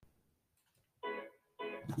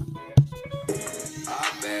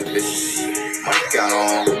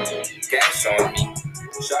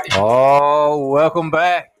Oh, welcome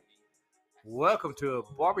back. Welcome to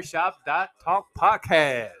Barbershop Talk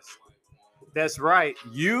podcast. That's right.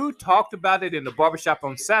 You talked about it in the barbershop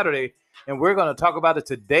on Saturday, and we're going to talk about it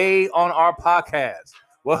today on our podcast.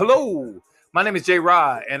 Well, hello. My name is Jay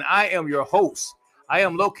Rod, and I am your host. I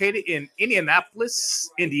am located in Indianapolis,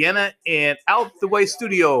 Indiana, and Out the Way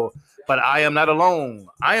Studio. But I am not alone.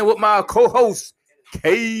 I am with my co-host,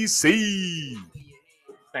 KC.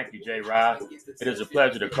 Thank you, Jay Rod. It is a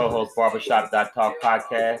pleasure to co-host Barbershop Talk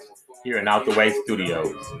podcast here in Out the Way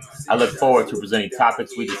Studios. I look forward to presenting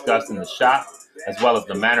topics we discussed in the shop, as well as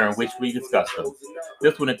the manner in which we discuss them.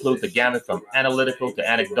 This would include the gamut from analytical to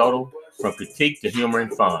anecdotal, from critique to humor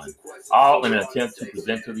and fun, all in an attempt to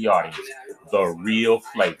present to the audience the real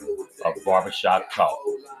flavor of Barbershop Talk.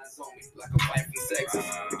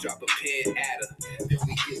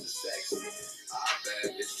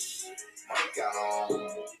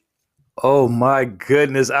 Oh my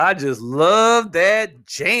goodness, I just love that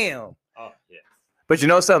jam. Oh, yeah. But you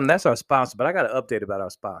know something? That's our sponsor, but I got an update about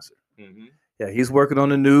our sponsor. Mm-hmm. Yeah, he's working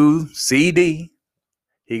on a new CD.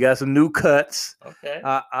 He got some new cuts. Okay.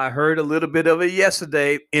 I heard a little bit of it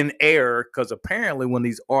yesterday in air because apparently when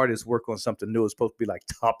these artists work on something new, it's supposed to be like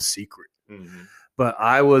top secret. Mm-hmm. But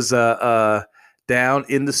I was down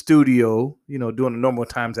in the studio, doing the normal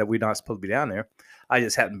times that we're not supposed to be down there. I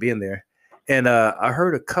just happened to be in there. And I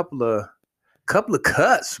heard a couple of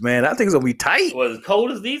cuts, man. I think it's gonna be tight. Was it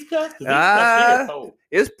cold as these cuts? These cuts are cold.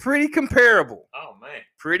 It's pretty comparable. Oh man,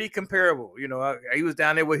 pretty comparable. He was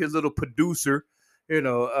down there with his little producer.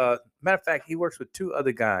 Matter of fact, he works with two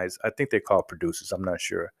other guys. I think they're called producers. I'm not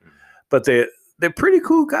sure, but they're pretty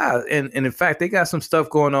cool guys. And in fact, they got some stuff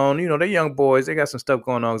going on. They're young boys. They got some stuff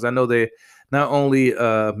going on because I know they not only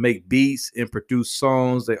make beats and produce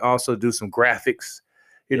songs, they also do some graphics.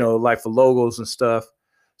 Like for logos and stuff.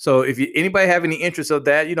 So if anybody have any interest of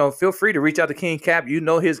that, feel free to reach out to King Cap.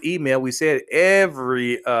 His email. We said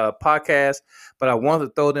every podcast, but I wanted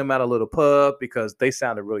to throw them out a little pub because they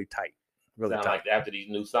sounded really tight. Really sound tight. Like after these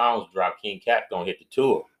new songs drop, King Cap gonna hit the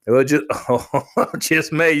tour. Well,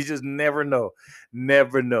 just may. You just never know.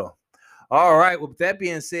 Never know. All right. Well, with that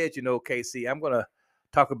being said, KC, I'm gonna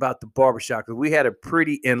talk about the barbershop because we had a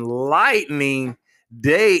pretty enlightening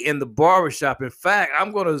day in the barbershop. In fact,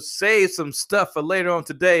 I'm going to say some stuff for later on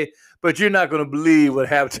today, but you're not going to believe what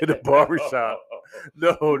happened to the barbershop.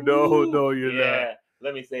 No, you're not.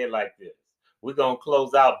 Let me say it like this. We're going to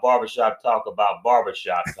close out Barbershop Talk about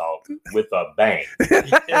Barbershop Talk with a bang.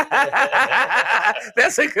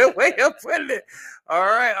 That's a good way of putting it. All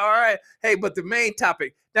right. Hey, but the main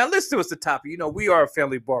topic, now listen to us, the topic. We are a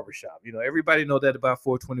family barbershop. Everybody know that about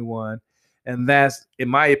 421. And that's, in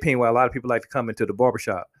my opinion, why a lot of people like to come into the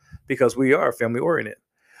barbershop because we are family oriented.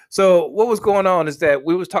 So what was going on is that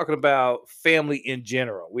we was talking about family in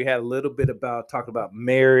general. We had a little bit about talking about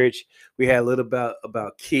marriage. We had a little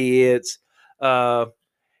about kids. And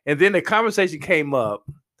then the conversation came up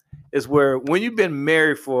is where when you've been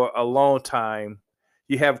married for a long time,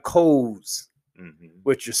 you have codes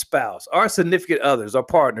with your spouse or significant others or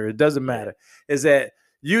partner. It doesn't matter. Is that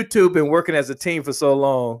you two been working as a team for so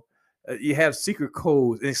long. You have secret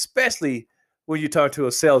codes, and especially when you talk to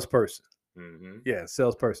a salesperson. Mm-hmm. Yeah,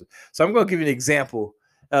 salesperson. So I'm going to give you an example.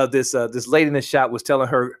 This lady in the shop was telling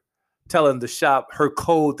the shop her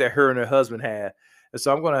code that her and her husband had. And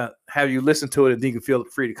so I'm going to have you listen to it, and then you can feel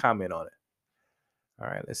free to comment on it. All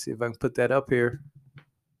right, let's see if I can put that up here.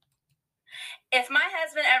 If my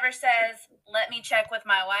husband ever says, "Let me check with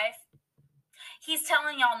my wife," he's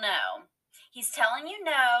telling y'all no. He's telling you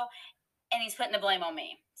no, and he's putting the blame on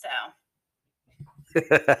me. So let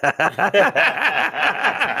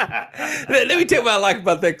me tell you what I like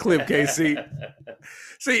about that clip, KC.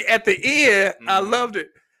 See, at the end, I loved it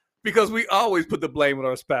because we always put the blame on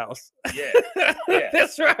our spouse. Yeah.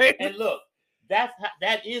 That's right. And look, that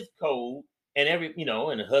is code, and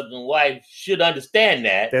and a husband and wife should understand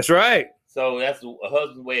that. That's right. So that's a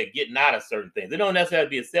husband's way of getting out of certain things. They don't necessarily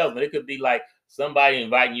be a salesman. It could be like somebody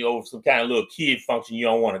inviting you over some kind of little kid function you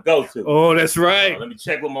don't want to go to. Oh, that's right. Let me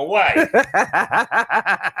check with my wife. You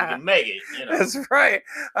can make it. That's right.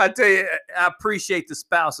 I tell you, I appreciate the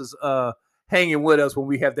spouses hanging with us when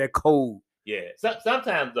we have that code. Yeah.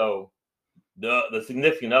 Sometimes though, the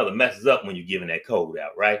significant other messes up when you're giving that code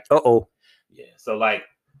out, right? Uh-oh. Yeah. So like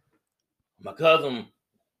my cousin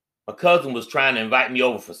was trying to invite me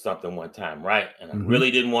over for something one time, right? And I really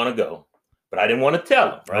didn't want to go, but I didn't want to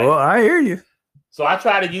tell him, right? Oh, I hear you. So I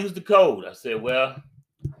tried to use the code. I said, well,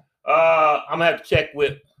 I'm gonna have to check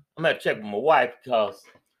with my wife because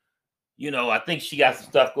I think she got some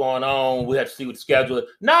stuff going on. We have to see what the schedule is.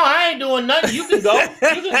 No, I ain't doing nothing. You can go. You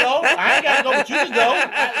can go. I ain't got to go, but you can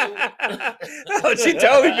go. Oh, she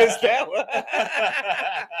totally missed that one.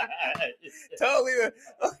 Totally.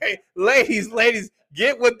 Okay, ladies,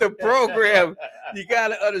 get with the program. You got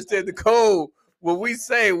to understand the code. When we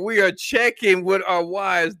say we are checking with our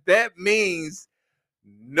wives, that means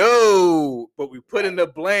no, but we putting the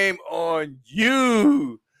blame on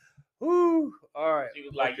you. Woo. All right. She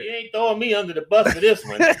was like, You ain't throwing me under the bus for this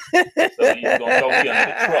one. So you gonna throw me under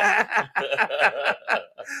the truck.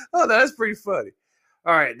 Oh, no, that's pretty funny.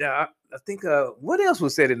 All right. Now I think what else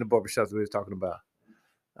was said in the barbershop that we was talking about?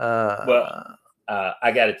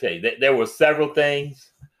 I gotta tell you, there were several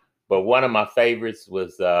things, but one of my favorites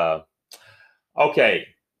was okay.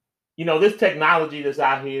 This technology that's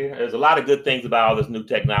out here, there's a lot of good things about all this new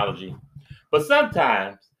technology, but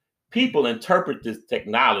sometimes people interpret this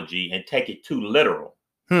technology and take it too literal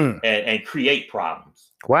and create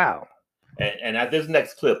problems. Wow. And this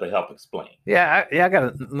next clip will help explain. Yeah, I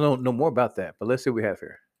got to know more about that, but let's see what we have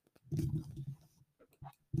here.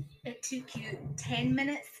 It took you 10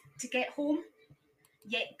 minutes to get home,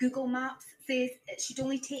 yet Google Maps says it should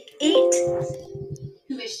only take 8.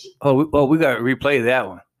 Who is she? Oh, we got to replay that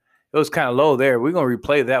one. It was kind of low there. We're going to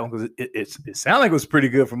replay that one because it sounded like it was pretty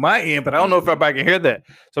good from my end, but I don't know if everybody can hear that.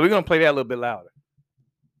 So we're going to play that a little bit louder.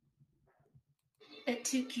 It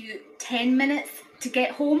took you 10 minutes to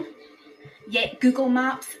get home, yet Google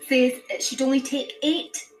Maps says it should only take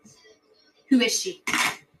 8. Who is she?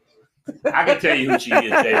 I can tell you who she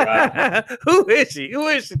is, J-Rod. Who is she?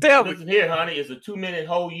 Tell me. Listen here, honey. It's a 2-minute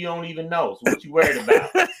hole you don't even know. So what you worried about?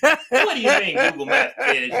 What do you mean Google Maps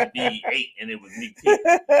said it should be 8 and it was me too?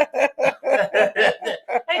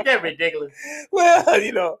 Ain't that ridiculous?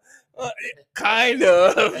 Well, kind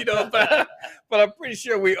of, but I'm pretty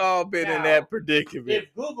sure we all been in that predicament.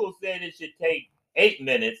 If Google said it should take 8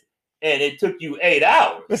 minutes and it took you 8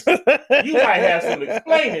 hours, you might have some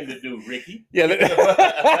explaining to do, Ricky. Yeah,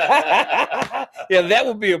 that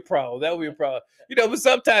would be a problem. But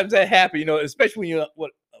sometimes that happens, especially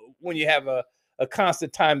when you have a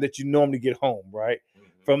constant time that you normally get home, right? Mm-hmm.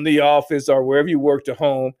 From the office or wherever you work to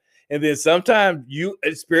home. And then sometimes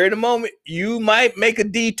at spirit of the moment, you might make a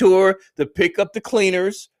detour to pick up the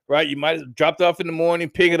cleaners, right? You might have dropped off in the morning,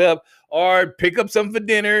 pick it up, or pick up something for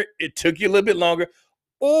dinner. It took you a little bit longer.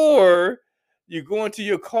 Or you go into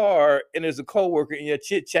your car and there's a coworker and you're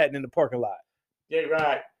chit-chatting in the parking lot.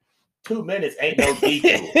 J-Rod, 2 minutes ain't no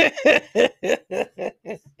detour.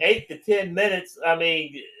 8 to 10 minutes, I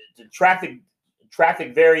mean, the traffic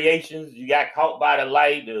variations, you got caught by the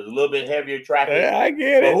light, there's a little bit heavier traffic. Yeah, I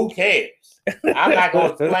get it. But who cares? I'm not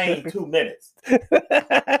going to explain 2 minutes.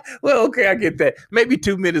 Well, okay, I get that. Maybe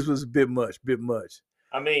 2 minutes was a bit much.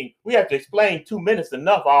 I mean, we have to explain 2 minutes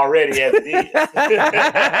enough already as it is.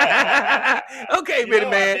 Okay, Benny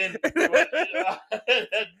man.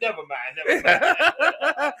 Never mind.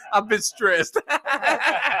 I've been stressed.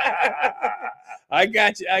 I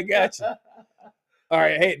got you. All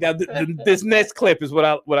right, hey, now this next clip is what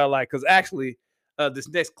I like, because actually, this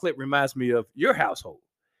next clip reminds me of your household.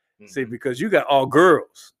 Mm-hmm. See, because you got all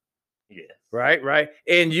girls. Yes. Right.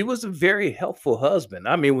 And you was a very helpful husband.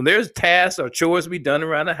 I mean, when there's tasks or chores to be done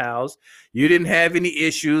around the house, you didn't have any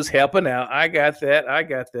issues helping out. I got that.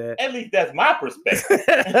 At least that's my perspective.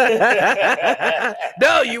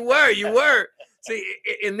 No, you were. See,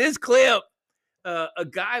 in this clip, a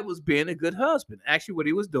guy was being a good husband. Actually, what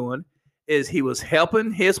he was doing is he was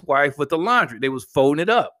helping his wife with the laundry. They was folding it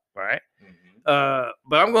up, right? Mm-hmm.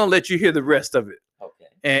 But I'm going to let you hear the rest of it.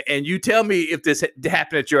 Okay. And you tell me if this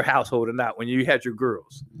happened at your household or not when you had your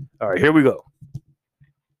girls. All right, here we go.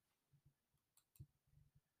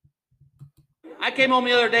 I came home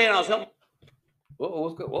the other day and I was helping. Whoa,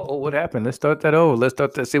 what's good? Whoa, what happened? Let's start that over.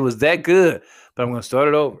 See, it was that good, but I'm going to start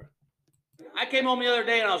it over. I came home the other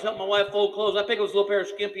day and I was helping my wife fold clothes. I picked up this little pair of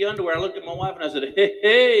skimpy underwear. I looked at my wife and I said,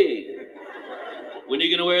 hey, when are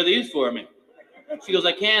you going to wear these for me? She goes,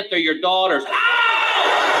 I can't. They're your daughters.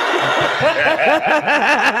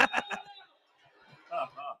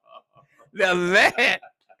 Now that,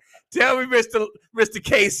 tell me, Mr.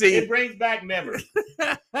 KC. It brings back memories.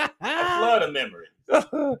 A flood of memories.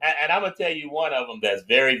 And I'm going to tell you one of them that's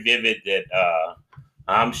very vivid that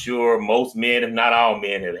I'm sure most men, if not all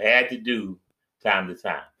men, have had to do time to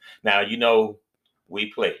time. Now,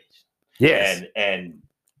 we pledge. Yes. And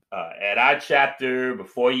at our chapter,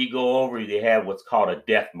 before you go over, they have what's called a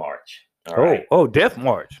death march. Right? Death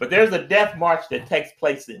march. But there's a death march that takes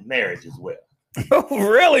place in marriage as well. Oh,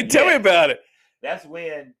 really? Tell me about it. That's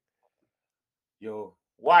when your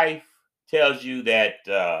wife tells you that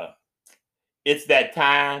it's that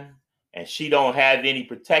time and she don't have any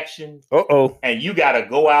protection, Uh-oh. and you got to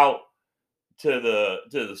go out to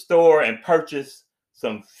the store and purchase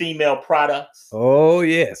some female products. Oh,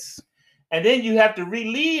 yes. And then you have to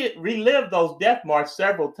relive those death marks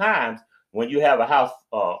several times when you have a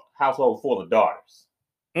household full of daughters.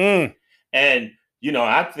 Mm. And,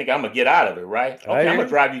 I think I'm going to get out of it, right? Okay, I'm going to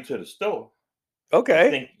drive you to the store.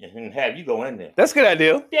 Okay. And have you go in there. That's a good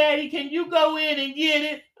idea. Daddy, can you go in and get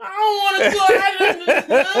it? I don't want to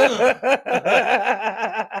go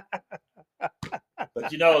out.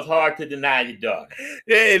 But it's hard to deny your daughter.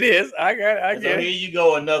 Yeah, it is. I get So it. here you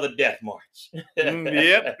go, another death march.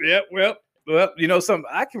 Yep. Well, something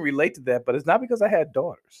I can relate to that, but it's not because I had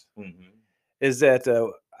daughters. Mm-hmm. Is that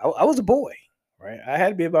I was a boy, right? I had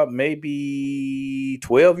to be about maybe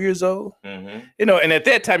 12 years old. Mm-hmm. And at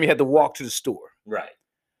that time you had to walk to the store. Right.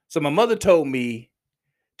 So my mother told me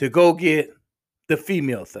to go get the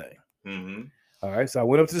female thing. Mm-hmm. All right. So I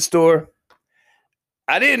went up to the store.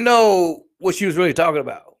 I didn't know what she was really talking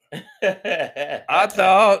about. I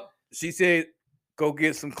thought she said, go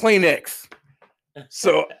get some Kleenex.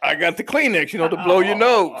 So I got the Kleenex, to blow your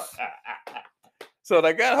nose. So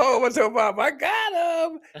I got home, I told Mom, I got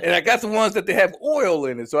them. And I got the ones that they have oil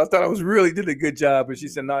in it. So I thought I was really did a good job. And she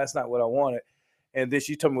said, no, that's not what I wanted. And then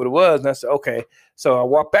she told me what it was. And I said, okay. So I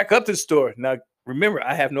walked back up to the store. Now, remember,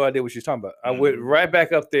 I have no idea what she's talking about. I went right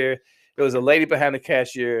back up there. There was a lady behind the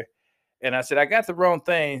cashier. And I said, I got the wrong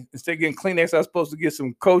thing. Instead of getting Kleenex, I was supposed to get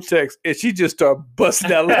some Kotex. And she just started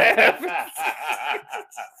busting out laughing.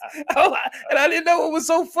 And I didn't know what was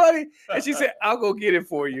so funny. And she said, I'll go get it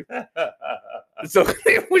for you. So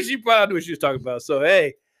when she probably knew what she was talking about. So,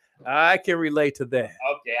 hey, I can relate to that.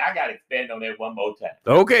 Okay, I got to expand on that one more time.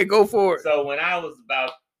 Okay, go for it. So when I was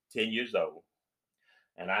about 10 years old,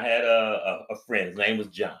 and I had a friend, his name was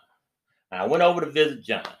John. And I went over to visit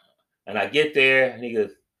John. And I get there, and he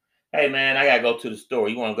goes, hey, man, I got to go to the store.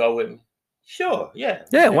 You want to go with me? Sure, yeah.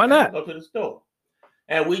 Yeah, why not? Go to the store.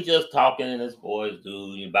 And we just talking, and this boys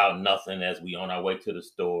do about nothing as we on our way to the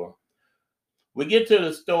store. We get to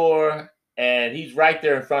the store, and he's right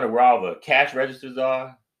there in front of where all the cash registers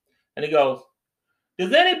are. And he goes,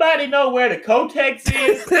 does anybody know where the Kotex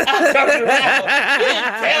is? I turned around. You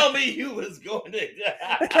didn't tell me you was going to.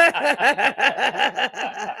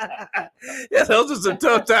 Yes, those are some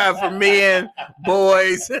tough times for men,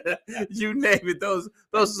 boys. You name it. Those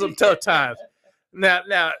are some tough times.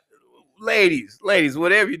 Now, ladies,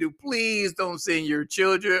 whatever you do, please don't send your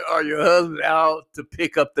children or your husband out to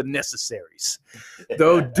pick up the necessaries.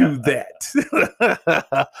 Don't do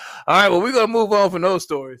that. All right, well, we're going to move on from those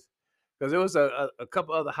stories because there was a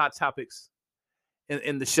couple other hot topics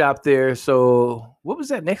in the shop there. So what was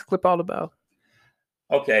that next clip all about?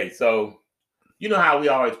 Okay, so you know how we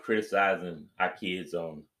always criticizing our kids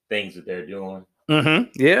on things that they're doing?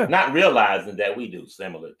 Mm-hmm. Yeah. Not realizing that we do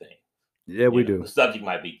similar things. Yeah, we do. The subject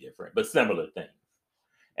might be different, but similar things.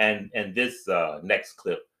 And this next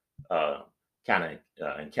clip kind of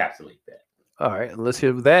encapsulate that. All right, let's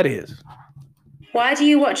hear what that is. Why do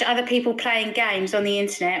you watch other people playing games on the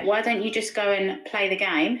internet? Why don't you just go and play the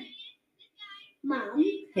game? Mum,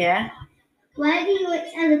 Yeah. why do you watch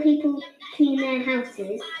other people clean their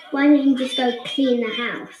houses? Why don't you just go clean the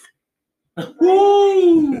house?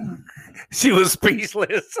 Woo! She was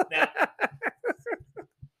speechless.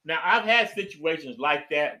 Now, I've had situations like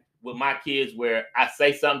that with my kids where I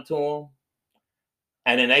say something to them,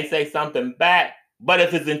 and then they say something back. But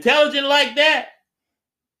if it's intelligent like that,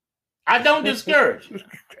 I don't discourage you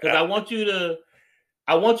because I want you to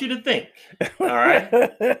think. All right.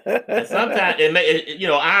 And sometimes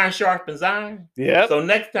iron sharpens iron. Yeah. So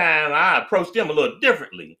next time I approach them a little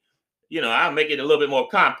differently. I'll make it a little bit more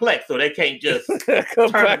complex so they can't just turn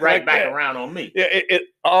it right back around on me. Yeah, it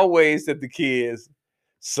always at the kids.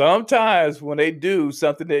 Sometimes when they do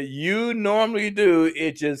something that you normally do,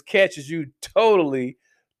 it just catches you totally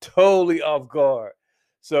off guard.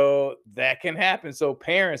 So that can happen. So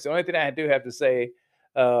parents, the only thing I do have to say,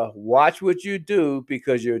 watch what you do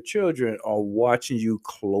because your children are watching you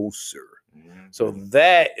closer. Mm-hmm. So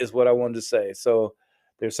that is what I wanted to say. So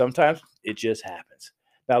there's sometimes it just happens.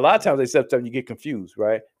 Now, a lot of times sometimes you get confused,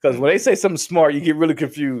 right? Because when they say something smart, you get really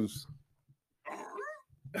confused.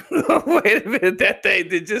 Wait a minute,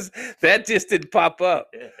 that just didn't pop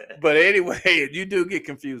up. But anyway, you do get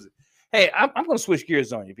confusing. Hey, I'm going to switch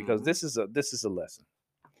gears on you because this is a lesson.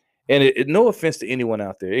 And it no offense to anyone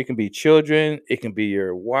out there. It can be children, it can be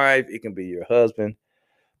your wife, it can be your husband.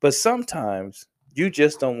 But sometimes you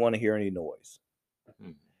just don't want to hear any noise.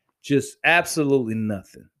 Just absolutely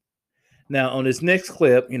nothing. Now, on this next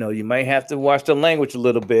clip, you might have to watch the language a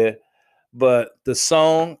little bit, but the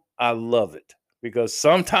song, I love it. because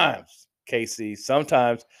sometimes, Casey,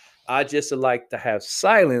 sometimes I just like to have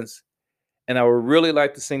silence, and I would really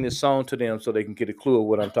like to sing this song to them so they can get a clue of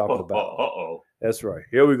what I'm talking about. Uh-oh. That's right.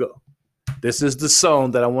 Here we go. This is the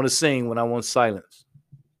song that I want to sing when I want silence.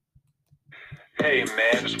 Hey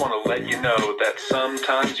man, just want to let you know that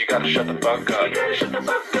sometimes you gotta shut the fuck up.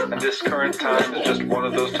 And this current time is just one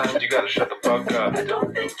of those times you gotta shut the fuck up. I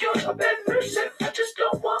don't think you're a bad person. I just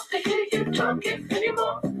don't want to hear you talking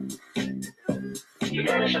anymore. You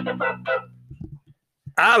gotta shut the fuck up.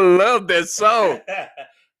 I love that song.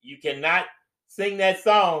 You cannot sing that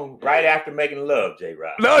song right after making love,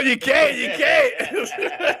 J-Rod. No, you can't. You can't.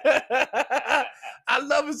 I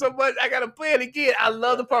love it so much. I gotta play it again. I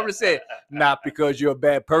love the part that said, "Not because you're a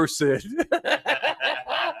bad person."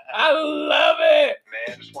 I love it.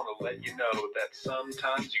 Man, just want to let you know that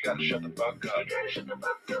sometimes you gotta shut the fuck up.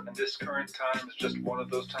 And this current time is just one of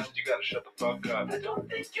those times you gotta shut the fuck up. I don't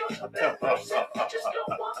think you're a bad person. I just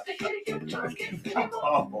don't want to hear you talking anymore.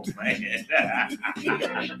 Oh, man. You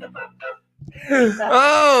gotta shut the fuck up.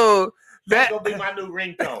 Oh, That's going to be my new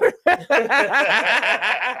ringtone.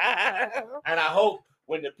 And I hope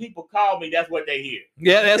when the people call me, that's what they hear.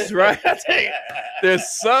 yeah, that's right. I tell you, there's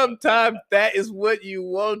sometimes that is what you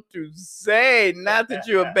want to say. Not that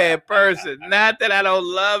you're a bad person. Not that I don't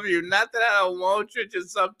love you. Not that I don't want you. Just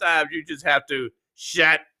sometimes you just have to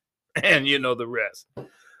shut, and you know the rest.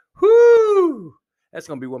 Whoo! That's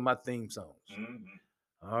gonna be one of my theme songs.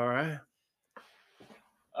 Mm-hmm. All right.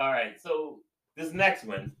 All right. So this next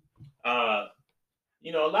one,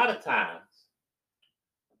 you know, a lot of times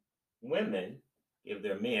women give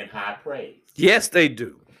their men high praise. Yes, they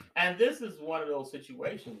do. And this is one of those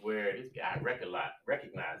situations where this guy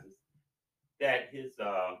recognizes that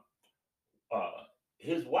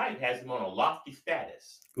his wife has him on a lofty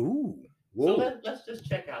status. Ooh. So Whoa. let's just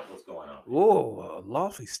check out what's going on. Whoa.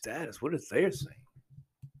 Lofty status. What is they saying?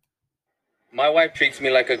 My wife treats me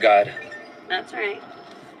like a god. That's right.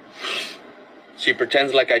 She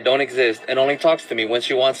pretends like I don't exist and only talks to me when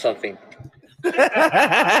she wants something.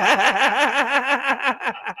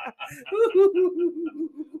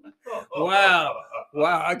 Wow.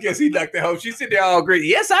 Wow. I guess he knocked that home. She said they're all great.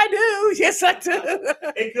 Yes, I do. Yes, I do.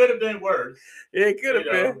 It could have been worse. It could have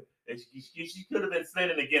You been. know, she could have been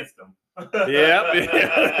sinning against him. Yep.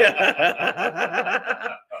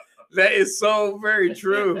 That is so very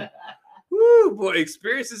true. Woo, boy,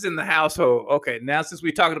 experiences in the household. Okay, now since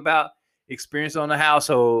we're talking about experience on the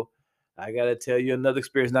household, I got to tell you another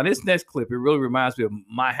experience. Now, this next clip, it really reminds me of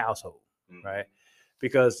my household, right?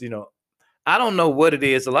 Because, you know, I don't know what it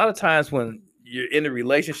is. A lot of times when you're in a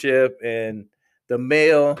relationship and the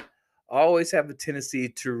male always have a tendency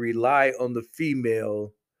to rely on the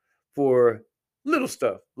female for little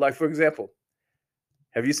stuff. Like, for example,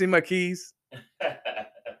 have you seen my keys?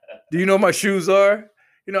 Do you know what my shoes are?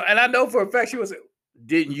 You know, and I know for a fact she was,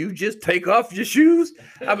 didn't you just take off your shoes?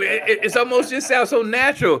 I mean, it's almost just sounds so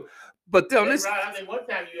natural. But on this, right. I mean, one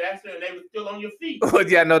time you asked her and they were still on your feet. Oh,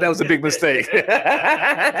 yeah, no, that was a big mistake.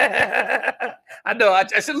 I know. I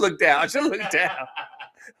should look down. I should look down.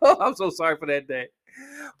 Oh, I'm so sorry for that day.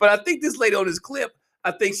 But I think this lady on this clip,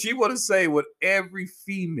 I think she want to say what every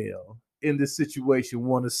female in this situation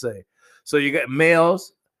want to say. So you got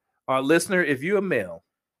males, our listener, if you're a male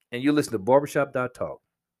and you listen to barbershop.talk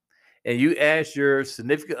and you ask your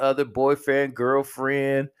significant other, boyfriend,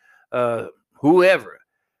 girlfriend, whoever,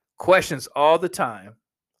 questions all the time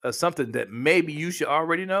of something that maybe you should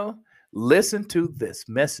already know, listen to this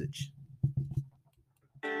message.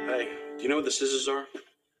 Hey, do you know what the scissors are?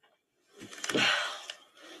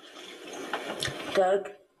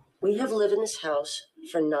 Doug, we have lived in this house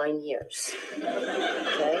for 9 years.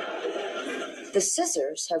 Okay? The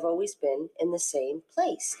scissors have always been in the same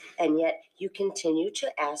place, and yet you continue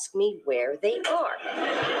to ask me where they are.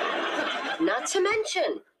 Not to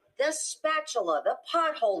mention the spatula, the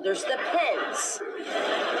pot holders, the pens.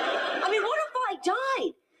 I mean, what if I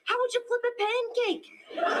died? How would you flip a pancake?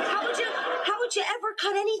 How would you ever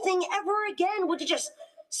cut anything ever again? Would you just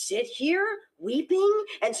sit here weeping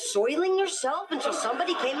and soiling yourself until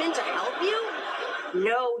somebody came in to help you?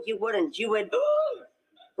 No, you wouldn't. You would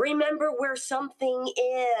remember where something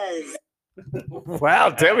is.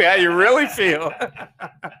 Wow, tell me how you really feel.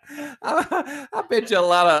 I bet you a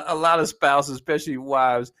lot of spouses, especially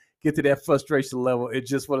wives, get to that frustration level and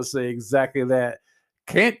just want to say exactly that.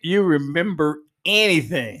 Can't you remember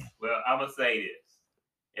anything? Well, I'm going to say this.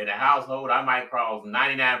 In a household, I might cause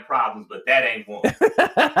 99 problems, but that ain't one.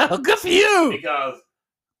 Good for you. Because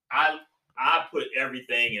I put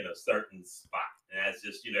everything in a certain spot. And that's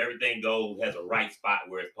just, you know, everything has a right spot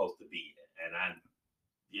where it's supposed to be. And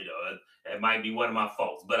it might be one of my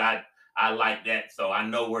faults, but I I like that, so I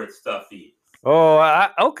know where the stuff is. Oh,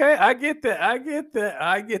 okay. I get that.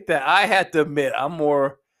 I had to admit, I'm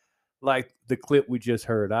more like the clip we just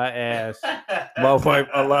heard. I asked my wife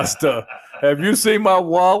a lot of stuff. Have you seen my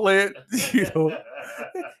wallet?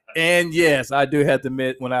 And yes, I do have to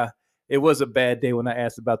admit, it was a bad day when I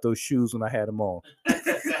asked about those shoes when I had them on.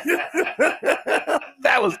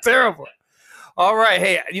 That was terrible. All right,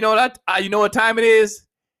 hey, you know what time it is?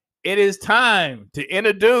 It is time to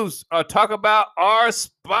introduce or talk about our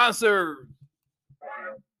sponsor.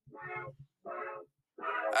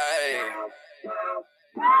 Hey,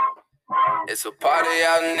 it's a party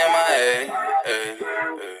out in MIA.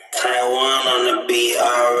 Taiwan on the beat,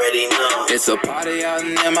 already know. It's a party out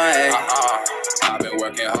in MIA. I've been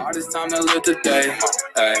working hard, it's time to live today.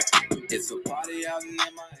 Hey, it's a party out in MIA.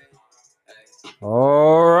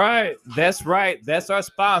 All right, that's right. That's our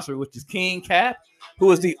sponsor, which is King Cap,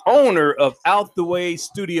 who is the owner of Out the Way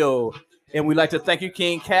Studio. And we'd like to thank you,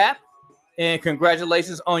 King Cap, and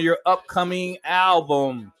congratulations on your upcoming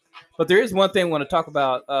album. But there is one thing I want to talk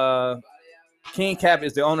about. King Cap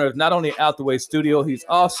is the owner of not only Out the Way Studio, he's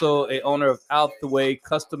also a owner of Out the Way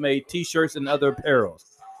custom-made T-shirts and other apparels.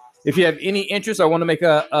 If you have any interest or want to make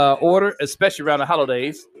a order, especially around the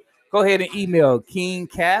holidays, go ahead and email King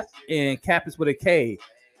Cap, and Cap is with a K.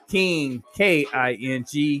 King,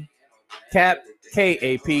 K-I-N-G, Cap,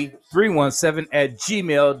 K-A-P, 317 at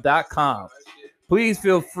gmail.com. Please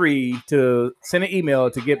feel free to send an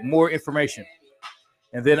email to get more information.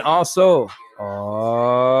 And then also,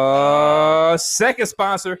 our second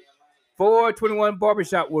sponsor, 421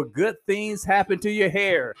 Barbershop, where good things happen to your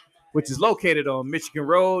hair, which is located on Michigan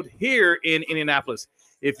Road here in Indianapolis.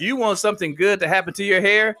 If you want something good to happen to your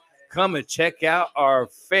hair, come and check out our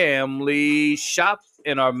family shop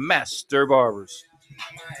and our master barbers.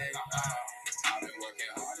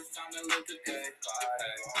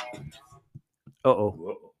 I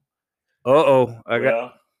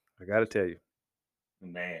got to tell you.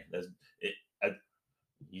 Man,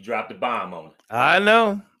 you dropped the bomb on it. I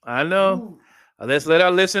know. Ooh. Let's let our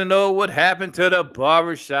listener know what happened to the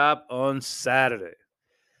barbershop on Saturday.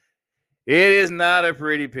 It is not a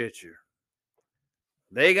pretty picture.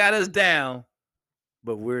 They got us down,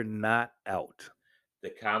 but we're not out. The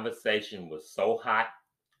conversation was so hot,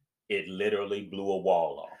 it literally blew a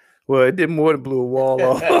wall off. Well, it did more than blew a wall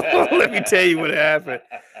off. Let me tell you what happened.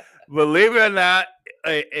 Believe it or not,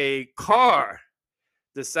 a car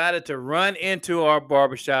decided to run into our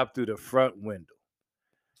barbershop through the front window.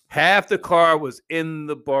 Half the car was in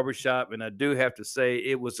the barbershop, and I do have to say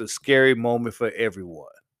it was a scary moment for everyone.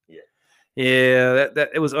 Yeah,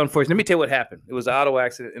 that it was unfortunate. Let me tell you what happened. It was an auto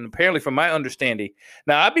accident, and apparently, from my understanding,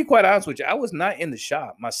 now I'll be quite honest with you, I was not in the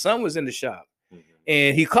shop. My son was in the shop,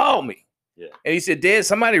 and he called me. Yeah. And he said, Dad,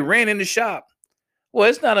 somebody ran in the shop. Well,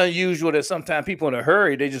 it's not unusual that sometimes people in a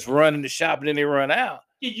hurry, they just run in the shop and then they run out.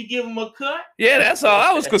 Did you give him a cut? Yeah, that's all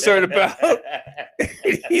I was concerned about.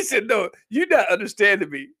 He said, no, you're not understanding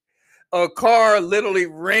me. A car literally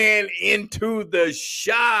ran into the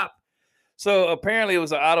shop. So apparently it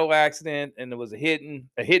was an auto accident and it was a hit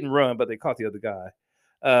and run, but they caught the other guy.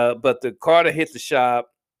 But the car that hit the shop,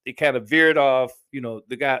 it kind of veered off. You know,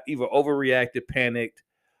 the guy either overreacted, panicked,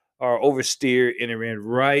 or oversteered, and it ran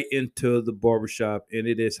right into the barbershop, and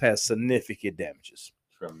it has significant damages.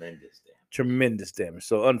 Tremendous damage.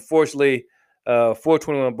 So unfortunately,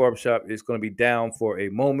 421 Barbershop is going to be down for a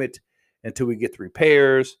moment until we get the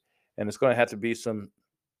repairs, and it's going to have to be some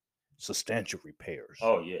substantial repairs.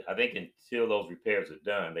 Oh, yeah. I think until those repairs are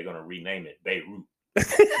done, they're going to rename it Beirut.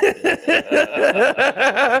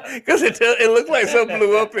 Because it looks like something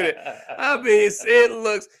blew up in it. I mean,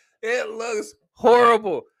 it looks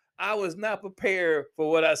horrible. I was not prepared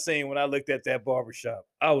for what I seen when I looked at that barbershop.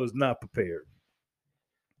 I was not prepared.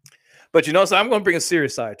 But so I'm going to bring a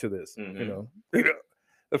serious side to this. Mm-hmm.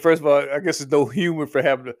 First of all, I guess there's no humor for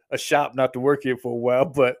having a shop not to work here for a while.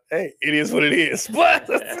 But hey, it is what it is. But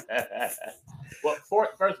well,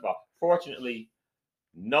 first of all, fortunately,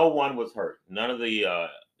 no one was hurt. None of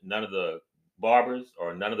the barbers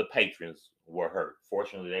or none of the patrons were hurt.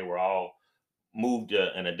 Fortunately, they were all moved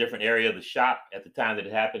in a different area of the shop at the time that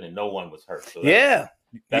it happened, and no one was hurt. So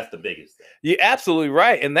that's the biggest thing. You're absolutely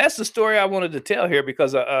right, and that's the story I wanted to tell here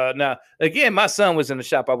because now again, my son was in the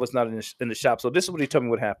shop. I was not in the shop, so this is what he told me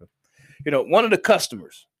what happened. One of the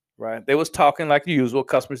customers, right? They was talking like the usual.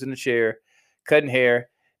 Customers in the chair, cutting hair,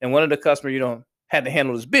 and one of the customers, had to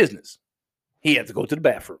handle his business. He had to go to the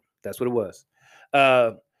bathroom. That's what it was.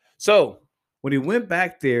 So when he went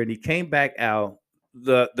back there and he came back out,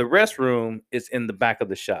 the restroom is in the back of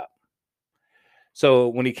the shop. So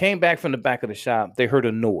when he came back from the back of the shop, they heard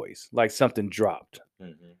a noise, like something dropped.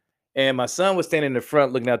 Mm-hmm. And my son was standing in the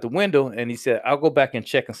front looking out the window, and he said, I'll go back and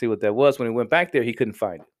check and see what that was. When he went back there, he couldn't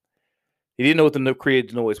find it. He didn't know what the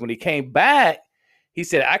created noise. When he came back, he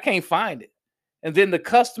said, I can't find it. And then the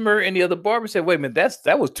customer and the other barber said, wait a minute,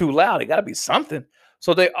 that was too loud. It got to be something.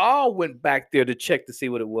 So they all went back there to check to see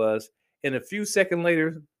what it was. And a few seconds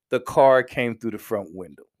later, the car came through the front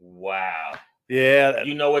window. Wow. Yeah.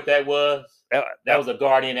 You know what that was? That was a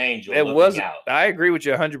guardian angel. It was. Out. I agree with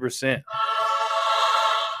you 100%.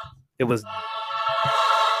 It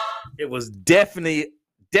was definitely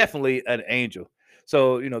an angel.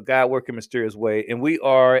 So, you know, God working mysterious way. And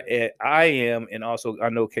I am, and also I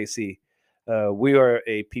know KC, we are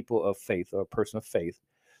a people of faith, or a person of faith.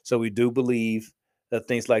 So we do believe that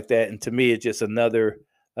things like that. And to me, it's just another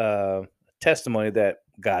testimony that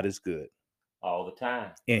God is good. All the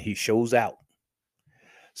time. And he shows out.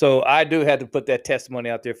 So I do have to put that testimony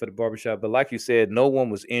out there for the barbershop. But like you said, no one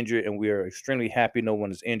was injured, and we are extremely happy no one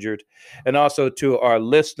is injured. And also to our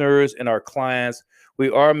listeners and our clients, we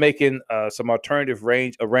are making some alternative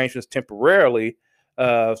arrangements temporarily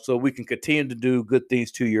so we can continue to do good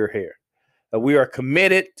things to your hair. We are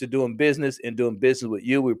committed to doing business with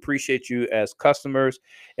you. We appreciate you as customers,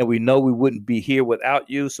 and we know we wouldn't be here without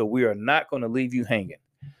you. So we are not going to leave you hanging.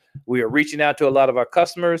 We are reaching out to a lot of our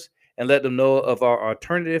customers and let them know of our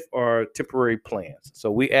alternative or temporary plans. So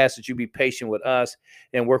we ask that you be patient with us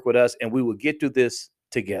and work with us, and we will get through this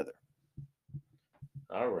together.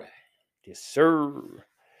 All right. Yes, sir.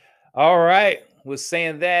 All right. With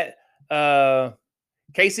saying that,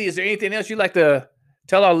 Casey, is there anything else you'd like to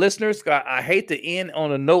tell our listeners? I hate to end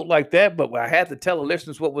on a note like that, but I had to tell the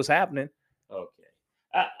listeners what was happening. Okay.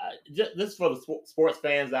 This is for the sports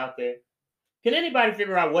fans out there. Can anybody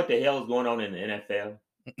figure out what the hell is going on in the NFL?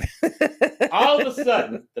 All of a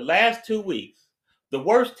sudden, the last 2 weeks, the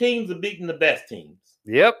worst teams are beating the best teams.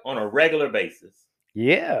 Yep. On a regular basis.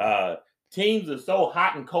 Yeah. Teams are so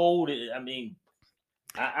hot and cold. I mean,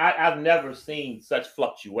 I've never seen such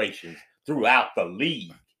fluctuations throughout the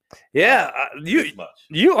league. Yeah,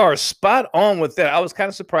 you are spot on with that. I was kind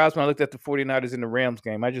of surprised when I looked at the 49ers in the Rams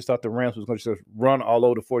game. I just thought the Rams was going to just run all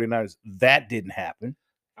over the 49ers. That didn't happen.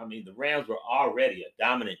 I mean, the Rams were already a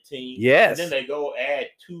dominant team. Yes. And then they go add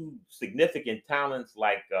two significant talents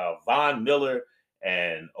like Von Miller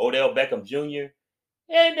and Odell Beckham Jr.,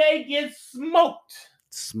 and they get smoked.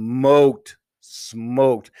 Smoked.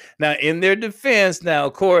 Now, in their defense, now,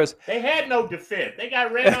 of course, they had no defense. They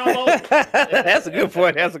got ran all over. That's a good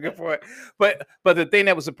point. But the thing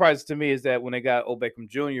that was surprising to me is that when they got Odell Beckham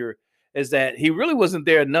Jr., is that he really wasn't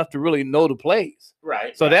there enough to really know the plays.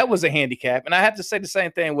 Right. So that was a handicap. And I have to say the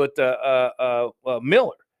same thing with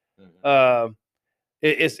Miller. Mm-hmm.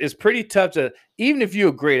 It's pretty tough to, even if you're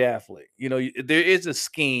a great athlete, you know, there is a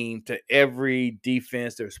scheme to every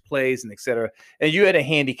defense. There's plays and et cetera. And you had a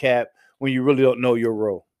handicap when you really don't know your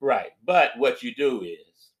role. Right. But what you do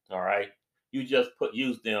is, all right, you just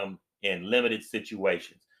use them in limited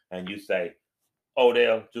situations. And you say,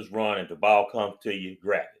 Odell, just run. If the ball comes to you,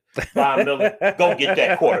 grab it. Von Miller, go get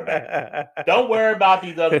that quarterback. Don't worry about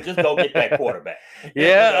these others. Just go get that quarterback.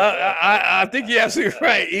 Yeah, I think you're absolutely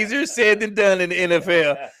right. Easier said than done in the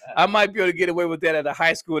NFL. I might be able to get away with that at a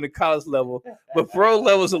high school and a college level, but pro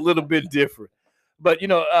level is a little bit different. But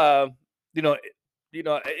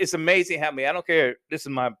it's amazing how many. I don't care. This is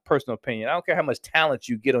my personal opinion. I don't care how much talent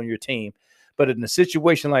you get on your team, but in a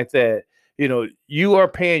situation like that, you know, you are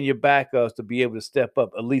paying your backups to be able to step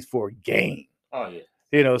up at least for a game. Oh yeah.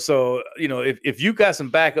 You know, so, you know, if you got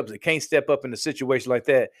some backups that can't step up in a situation like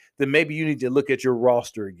that, then maybe you need to look at your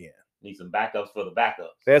roster again. Need some backups for the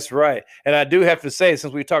backups. That's right. And I do have to say,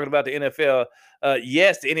 since we're talking about the NFL,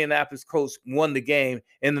 yes, the Indianapolis Colts won the game.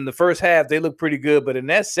 And in the first half, they looked pretty good. But in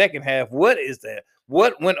that second half, what is that?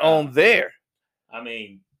 What went on there? I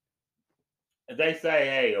mean, they say,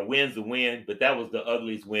 hey, a win's a win, but that was the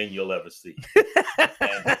ugliest win you'll ever see.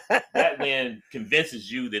 And that win convinces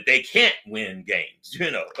you that they can't win games,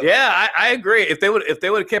 you know. Yeah, I agree. If they would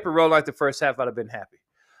have kept it rolling like the first half, I'd have been happy.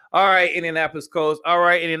 All right, Indianapolis Colts. All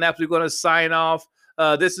right, Indianapolis, we're going to sign off.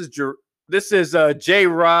 This is J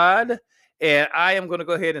Rod, and I am going to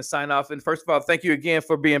go ahead and sign off. And first of all, thank you again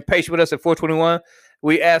for being patient with us at 421.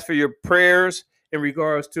 We ask for your prayers in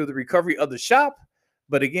regards to the recovery of the shop.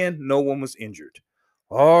 But again, no one was injured.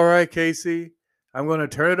 All right, Casey, I'm going to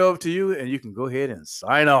turn it over to you, and you can go ahead and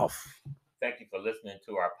sign off. Thank you for listening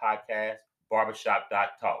to our podcast,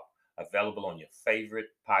 Barbershop.talk, available on your favorite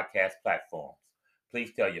podcast platforms.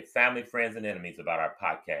 Please tell your family, friends, and enemies about our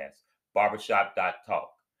podcast,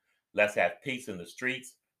 Barbershop.talk. Let's have peace in the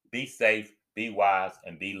streets. Be safe, be wise,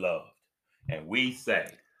 and be loved. And we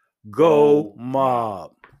say, Go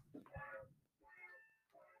Mob.